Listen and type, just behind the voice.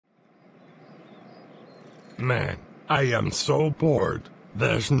Man, I am so bored.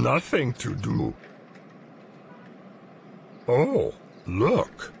 There's nothing to do. Oh,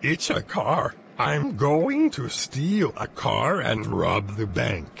 look, it's a car. I'm going to steal a car and rob the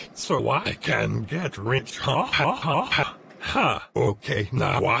bank so I can get rich. Ha ha ha ha. Ha, okay,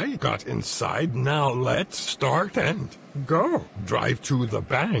 now I got inside. Now let's start and go. Drive to the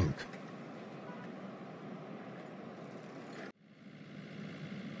bank.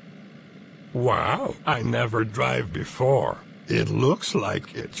 Wow, I never drive before. It looks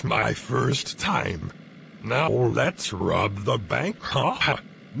like it's my first time. Now let's rob the bank. Ha ha.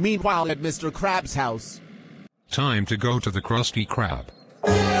 Meanwhile at Mr. Krabs' house. Time to go to the Krusty Krab.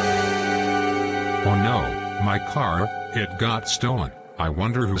 Oh no, my car, it got stolen. I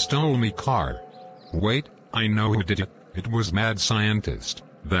wonder who stole me car. Wait, I know who did it. It was Mad Scientist,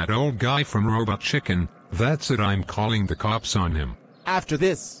 that old guy from Robot Chicken. That's it, I'm calling the cops on him. After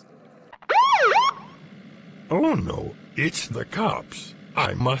this. Oh no, it's the cops.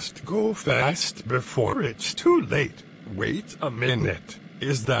 I must go fast before it's too late. Wait a minute,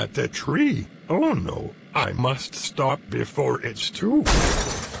 is that a tree? Oh no, I must stop before it's too...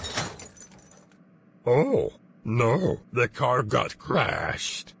 Oh, no, the car got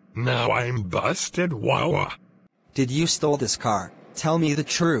crashed. Now I'm busted. Wow. Did you steal this car? Tell me the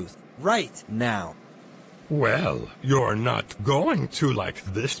truth, right now. Well, you're not going to like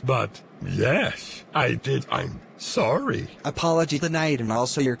this, but yes, I did. I'm sorry. Apology denied, and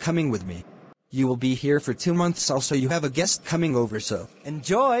also you're coming with me. You will be here for 2 months, also you have a guest coming over, so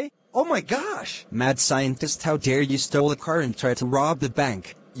enjoy. Oh my gosh! Mad Scientist, how dare you steal the car and try to rob the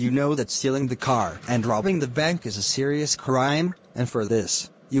bank? You know that stealing the car and robbing the bank is a serious crime, and for this,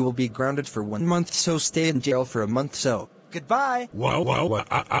 you will be grounded for 1 month, so stay in jail for a month, so goodbye! Wow.